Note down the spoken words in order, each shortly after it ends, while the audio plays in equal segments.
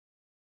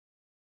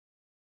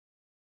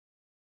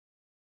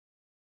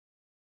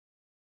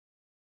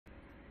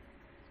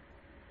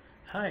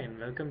Hi and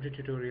welcome to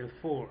tutorial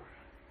 4.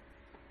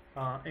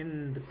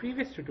 In the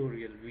previous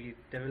tutorial we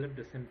developed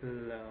a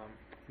simple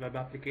web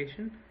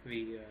application.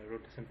 We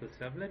wrote a simple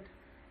servlet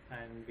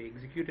and we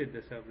executed the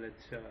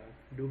servlet's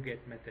doGet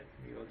method.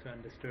 We also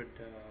understood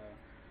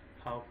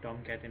how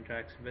Tomcat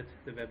interacts with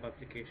the web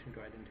application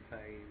to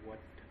identify what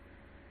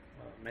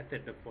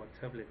method of what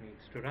servlet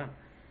needs to run.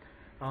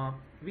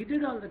 We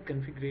did all the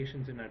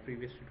configurations in our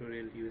previous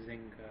tutorial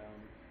using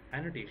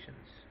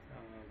annotations.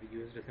 We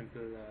used a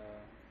simple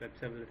web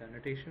servlet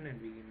annotation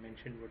and we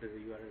mentioned what is the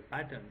URL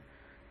pattern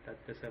that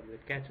the servlet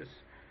catches.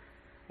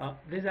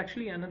 There's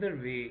actually another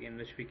way in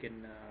which we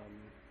can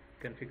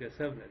configure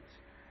servlets.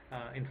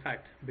 In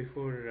fact,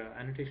 before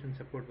annotation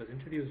support was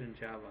introduced in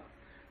Java,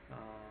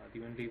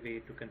 the only way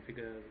to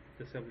configure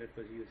the servlet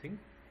was using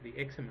the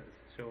XML.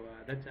 So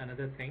that's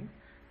another thing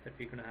that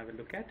we're going to have a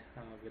look at.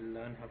 We'll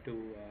learn how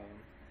to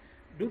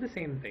do the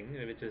same thing,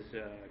 which is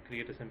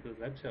create a simple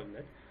web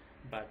servlet,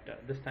 but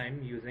this time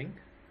using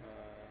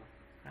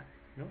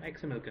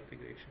XML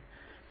configuration.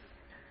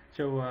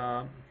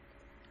 So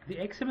the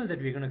XML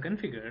that we're going to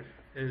configure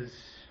is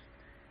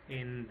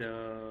in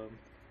the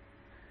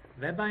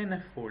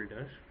web.inf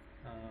folder.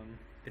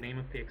 The name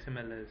of the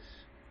XML is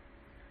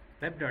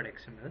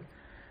web.xml.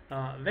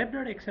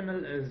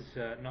 Web.xml is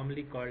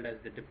normally called as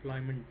the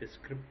deployment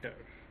descriptor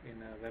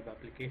in a web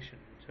application.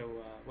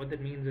 So what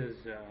that means is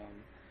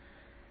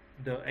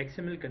the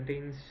XML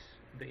contains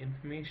the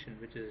information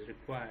which is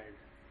required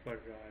for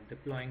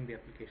deploying the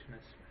application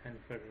and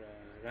for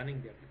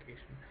running the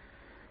application.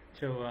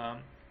 So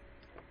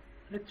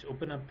let's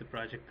open up the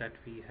project that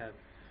we have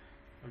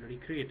already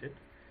created.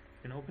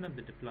 You can open up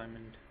the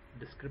deployment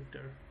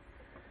descriptor.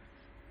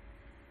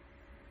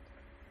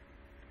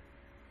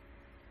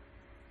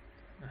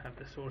 I have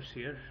the source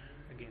here.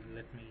 Again,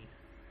 let me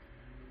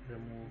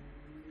remove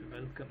the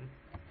welcome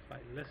file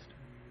list.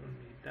 Don't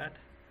need that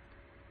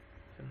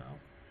for now.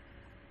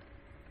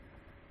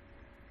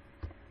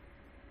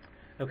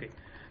 Okay,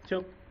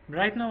 so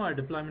right now our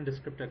deployment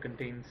descriptor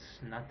contains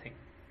nothing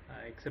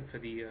except for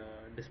the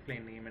display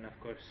name and of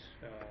course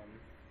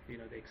the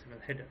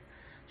XML header.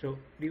 So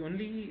the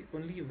only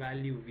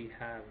value we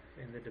have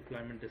in the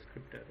deployment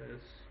descriptor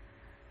is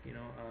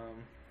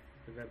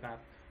the web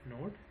app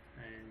node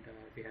and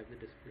we have the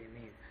display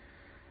name.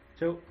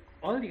 So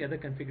all the other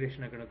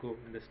configuration are going to go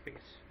in this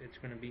space. It's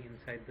going to be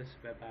inside this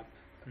web app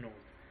node.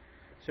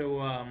 So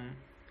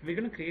we're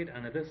going to create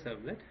another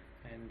servlet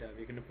and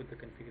we're going to put the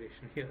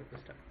configuration here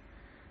this time.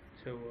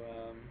 So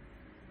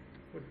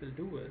what we'll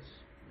do is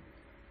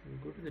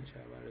we'll go to the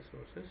Java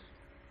resources,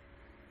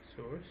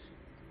 source.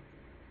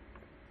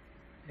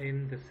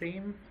 In the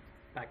same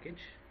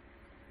package,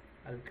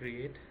 I'll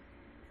create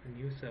a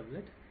new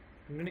servlet.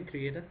 I'm going to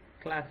create a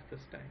class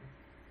this time.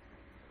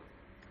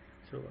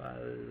 So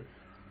I'll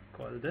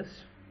call this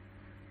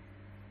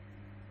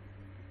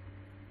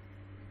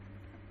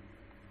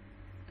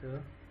the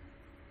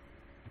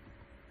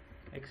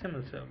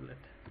XML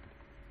servlet,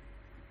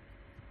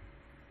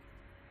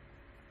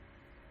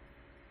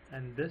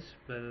 and this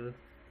will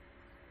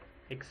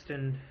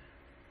extend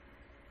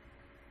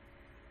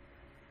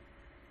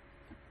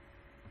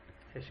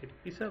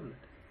HTTP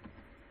servlet.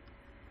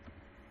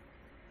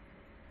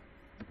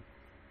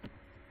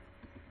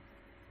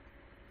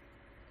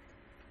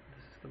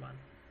 This is the one,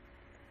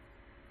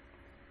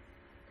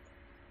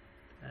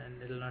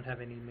 and it will not have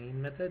any main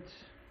methods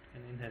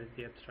and inherit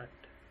the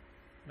abstract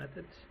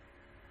methods.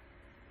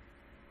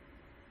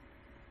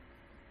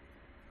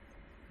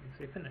 And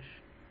say finish.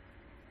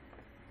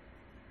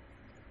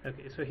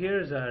 Okay, so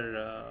here's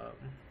our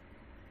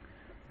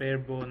bare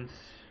bones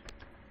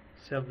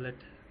servlet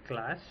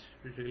class,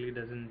 which really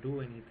doesn't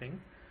do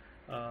anything.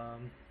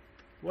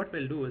 What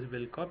we'll do is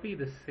we'll copy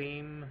the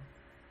same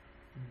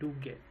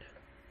doGet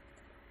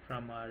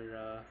from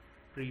our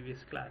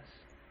previous class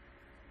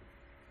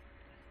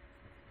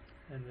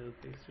and we'll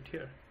paste it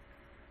here.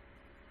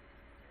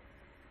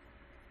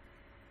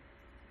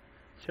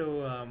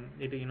 So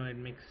it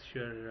makes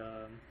sure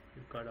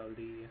you've got all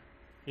the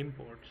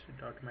imports.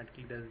 It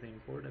automatically does the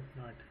import. If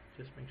not,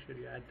 just make sure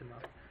you add them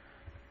up.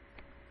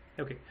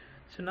 Okay,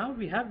 so now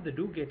we have the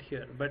doGet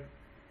here, but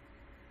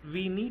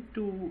we need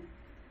to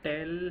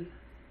tell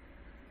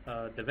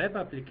the web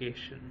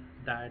application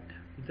that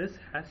this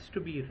has to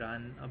be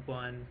run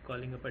upon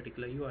calling a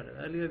particular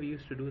URL. Earlier we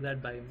used to do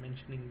that by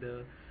mentioning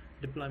the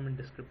deployment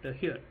descriptor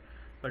here,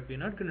 but we're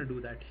not going to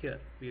do that here.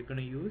 We're going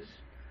to use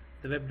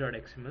the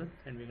web.xml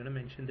and we're going to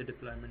mention the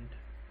deployment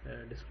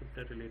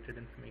descriptor related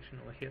information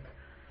over here.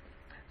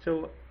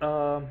 So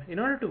in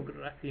order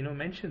to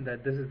mention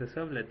that this is the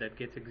servlet that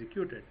gets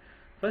executed,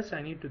 first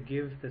I need to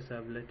give the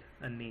servlet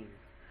a name.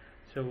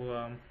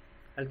 So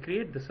I'll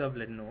create the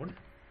servlet node,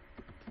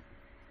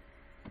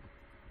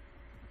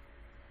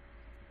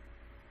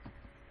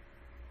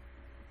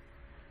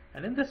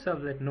 and in the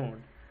servlet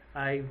node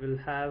I will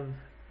have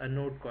a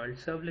node called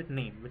servlet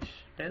name, which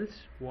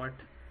tells what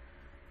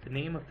the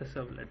name of the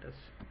servlet is.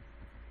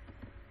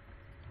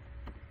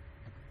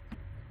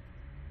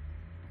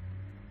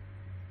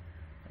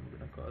 I'm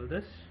going to call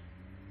this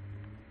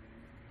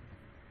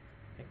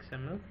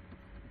XML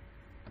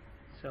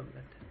servlet.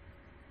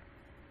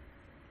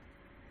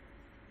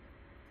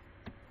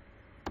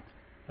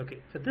 Okay,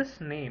 for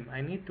this name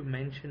I need to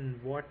mention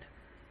what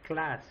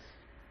class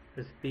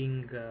is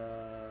being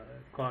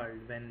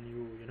called when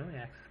you know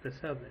access the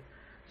servlet.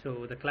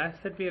 So the class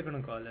that we are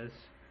going to call is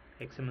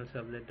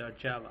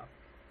xmlservlet.java.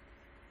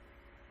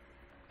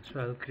 So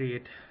I'll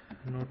create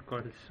a node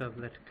called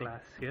servlet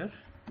class here,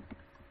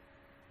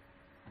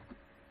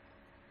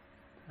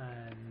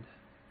 and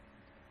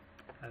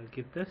I'll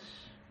give this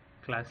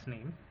class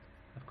name,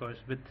 of course,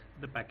 with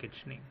the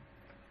package name.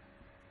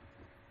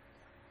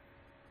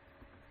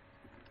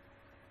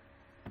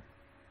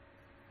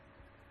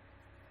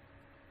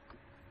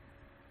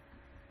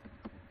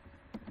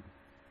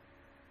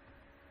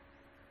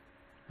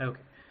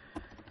 Okay,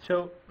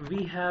 so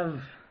we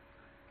have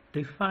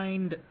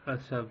defined a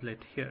servlet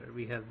here.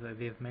 We have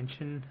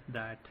mentioned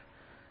that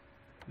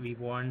we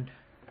want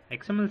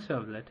XML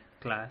servlet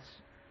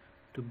class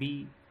to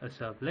be a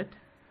servlet,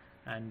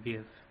 and we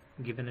have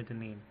given it a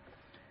name.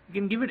 You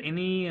can give it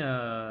any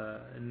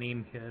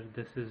name here.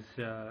 This is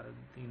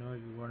you know,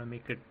 you want to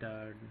make it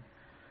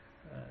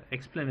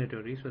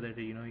explanatory so that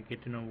you know you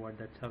get to know what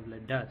that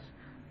servlet does.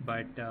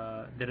 But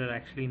there are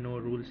actually no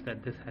rules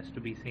that this has to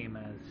be same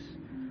as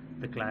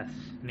the class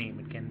name.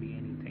 It can be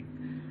anything.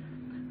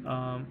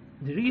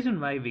 The reason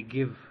why we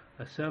give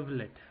a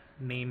servlet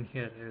name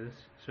here is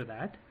so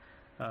that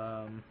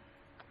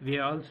we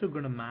are also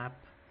going to map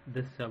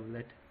this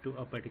servlet to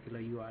a particular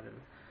URL.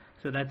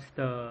 So that's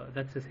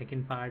the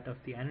second part of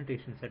the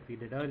annotations that we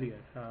did earlier.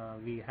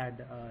 We had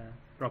a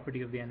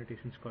property of the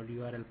annotations called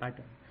URL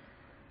pattern.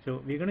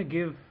 So we're going to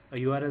give a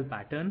URL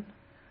pattern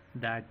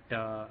that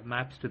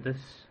maps to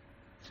this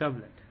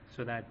servlet,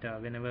 so that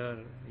whenever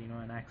you know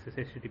an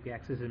HTTP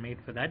access is made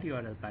for that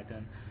URL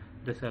pattern,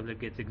 the servlet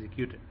gets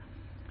executed.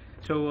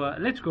 So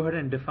let's go ahead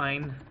and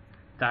define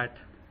that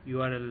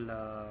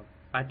URL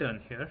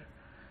pattern here.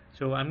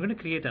 So I'm going to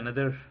create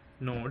another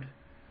node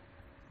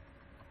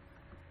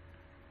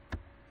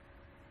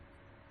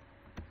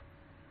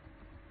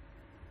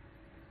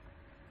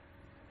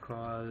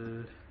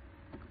called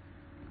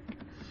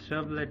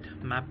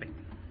Servlet mapping.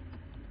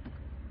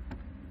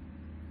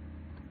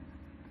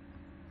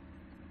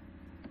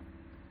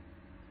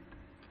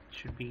 It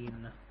should be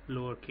in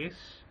lowercase.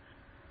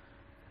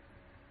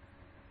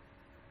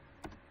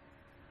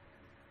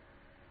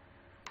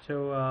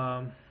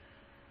 So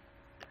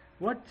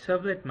what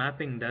servlet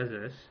mapping does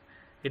is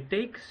it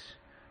takes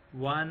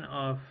one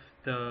of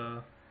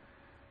the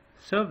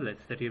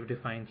servlets that you've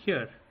defined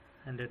here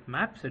and it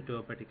maps it to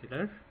a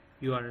particular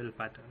URL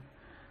pattern.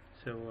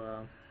 So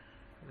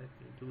let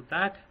me do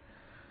that.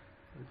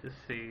 I'll just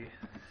say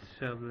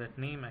servlet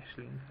name.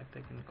 Actually, in fact,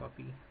 I can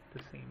copy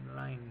the same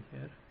line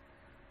here.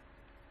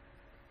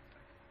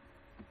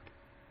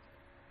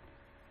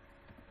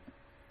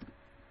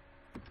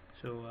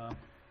 So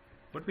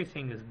what we're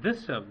saying is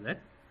this servlet,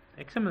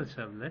 XML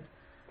servlet,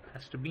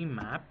 has to be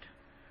mapped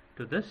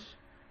to this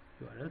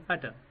URL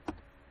pattern.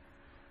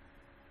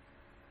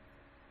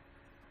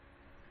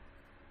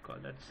 Call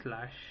that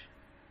slash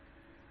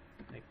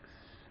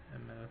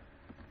XML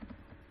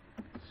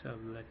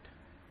servlet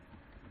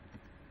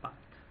path.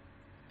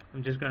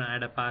 I'm just going to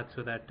add a path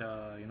so that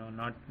you know,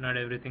 not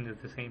everything is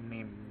the same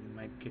name. You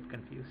might get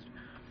confused.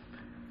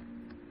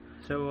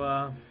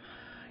 So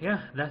yeah,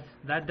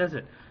 that does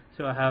it.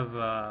 So I have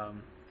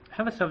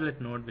a servlet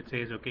node which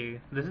says, okay,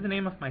 this is the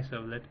name of my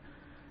servlet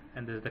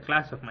and this is the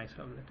class of my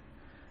servlet,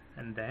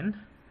 and then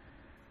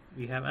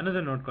we have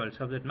another node called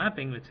servlet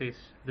mapping which says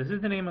this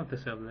is the name of the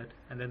servlet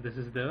and then this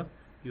is the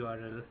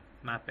URL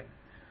mapping.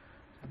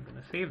 So I'm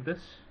going to save this.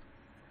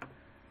 I'm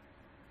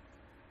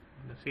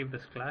going to save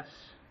this class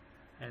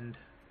and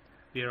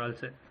we are all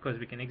set. Of course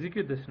we can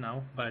execute this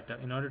now, but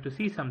in order to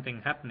see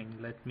something happening,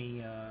 let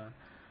me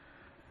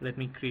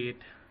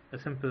create a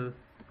simple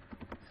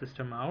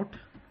system out.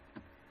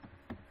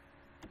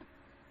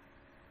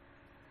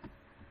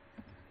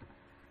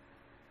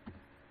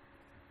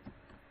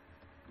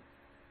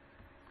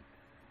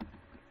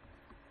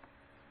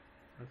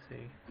 Let's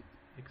say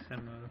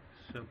XML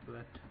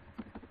servlet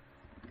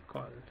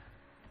called.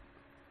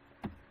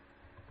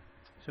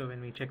 So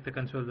when we check the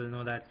console, we'll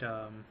know that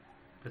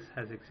this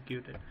has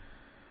executed.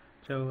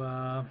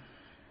 So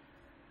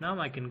now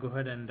I can go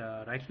ahead and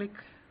right click,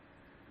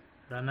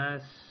 run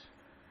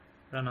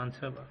on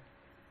server.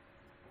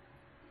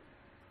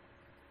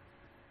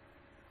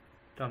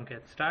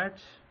 Tomcat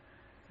starts.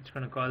 It's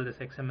going to call this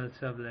XML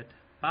servlet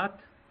path,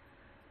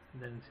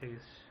 then it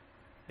says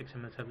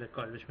XML servlet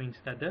call, which means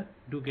that the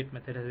doGet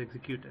method has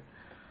executed.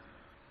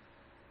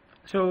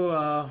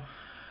 So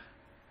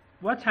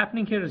what's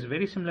happening here is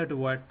very similar to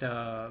what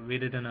we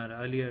did in our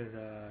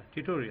earlier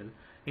tutorial.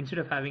 Instead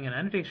of having an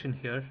annotation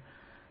here,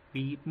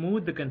 we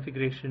moved the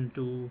configuration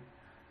to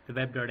the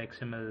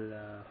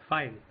web.xml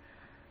file,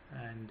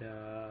 and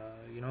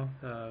you know,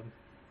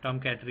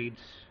 Tomcat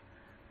reads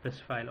this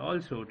file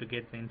also to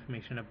get the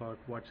information about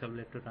what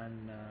servlet to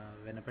run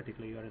when a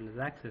particular URL is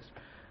accessed,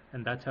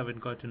 and that's how it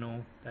got to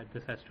know that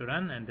this has to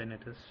run, and then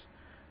it is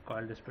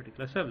called this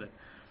particular servlet.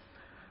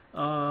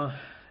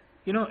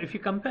 If you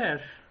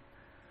compare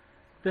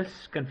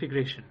this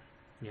configuration,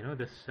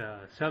 this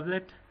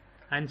servlet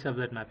and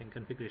servlet mapping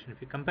configuration,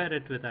 if you compare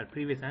it with our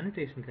previous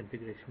annotation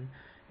configuration,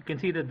 you can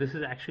see that this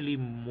is actually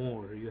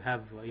more. You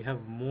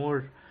have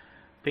more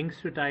things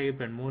to type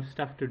and more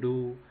stuff to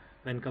do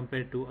when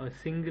compared to a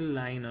single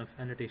line of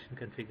annotation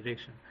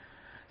configuration.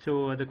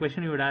 So the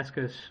question you would ask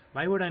is,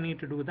 why would I need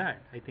to do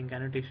that? I think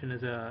annotation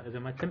is a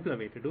much simpler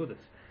way to do this.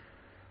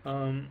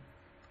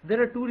 There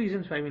are two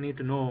reasons why we need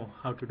to know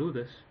how to do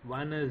this.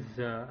 One is,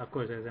 of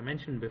course, as I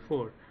mentioned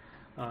before,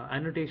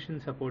 annotation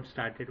support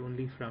started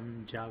only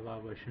from Java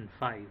version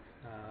 5.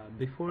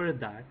 Before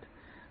that,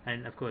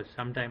 and of course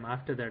sometime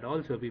after that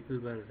also, people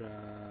were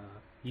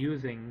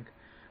using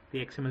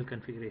the XML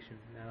configuration.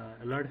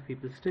 A lot of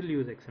people still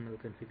use XML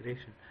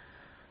configuration.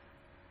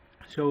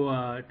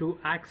 So to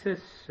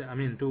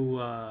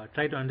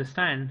try to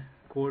understand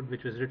code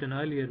which was written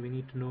earlier, we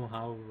need to know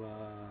how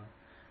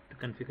to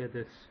configure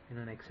this in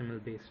an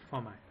XML based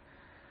format.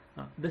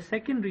 The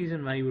second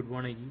reason why you would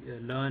want to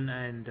learn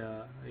and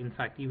in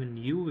fact even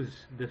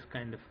use this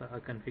kind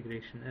of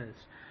configuration is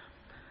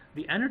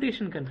the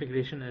annotation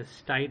configuration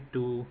is tied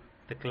to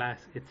the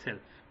class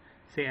itself.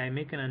 Say I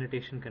make an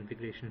annotation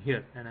configuration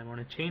here and I want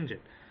to change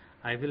it.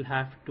 I will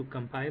have to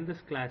compile this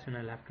class and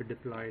I'll have to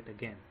deploy it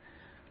again.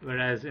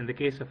 Whereas in the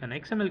case of an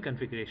XML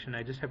configuration,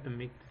 I just have to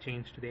make the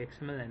change to the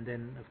XML and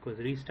then of course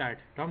restart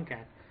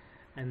Tomcat,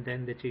 and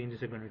then the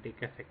changes are going to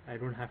take effect. I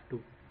don't have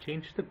to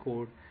change the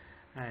code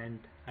and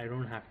I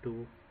don't have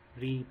to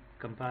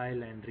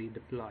recompile and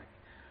redeploy.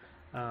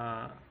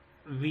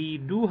 We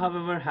do,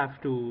 however,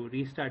 have to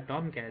restart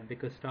Tomcat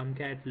because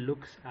Tomcat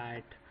looks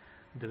at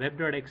the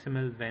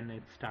web.xml when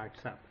it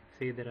starts up.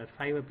 Say there are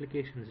 5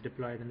 applications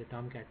deployed in the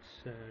Tomcat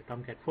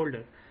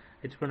folder.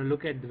 It's going to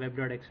look at the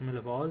web.xml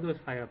of all those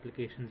 5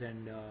 applications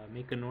and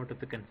make a note of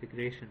the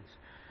configurations.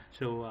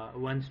 So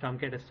once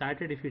Tomcat has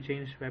started, if you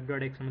change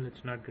web.xml,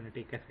 it's not going to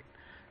take effect.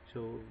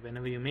 So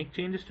whenever you make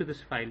changes to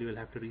this file, you will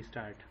have to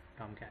restart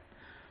Tomcat.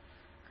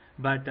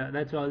 But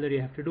that's all that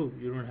you have to do.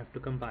 You don't have to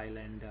compile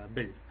and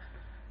build.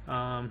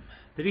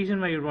 The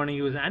reason why you want to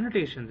use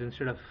annotations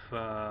instead of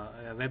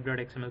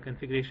web.xml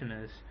configuration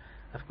is,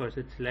 of course,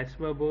 it's less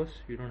verbose.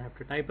 You don't have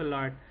to type a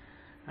lot.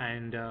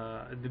 And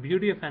the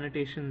beauty of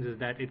annotations is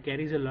that it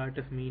carries a lot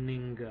of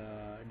meaning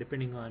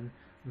depending on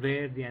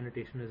where the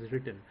annotation is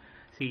written.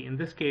 See, in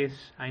this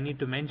case, I need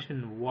to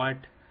mention what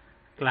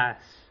class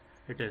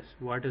it is,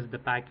 what is the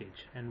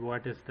package, and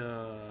what is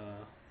the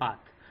path.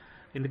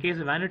 In the case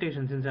of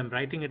annotation, since I'm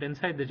writing it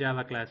inside the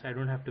Java class, I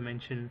don't have to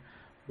mention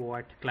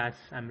what class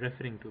I'm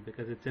referring to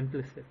because it's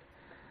implicit.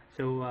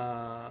 So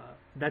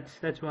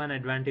that's one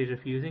advantage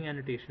of using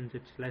annotations.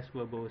 It's less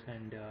verbose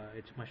and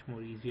it's much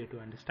more easier to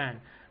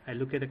understand. I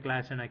look at a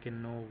class and I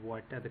can know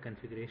what are the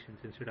configurations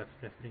instead of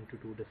referring to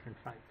 2 different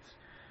files.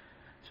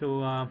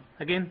 So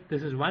again,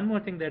 this is one more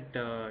thing that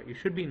you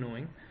should be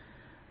knowing,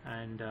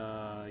 and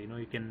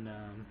you can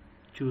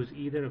choose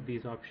either of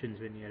these options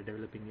when you are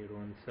developing your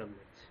own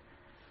servlets.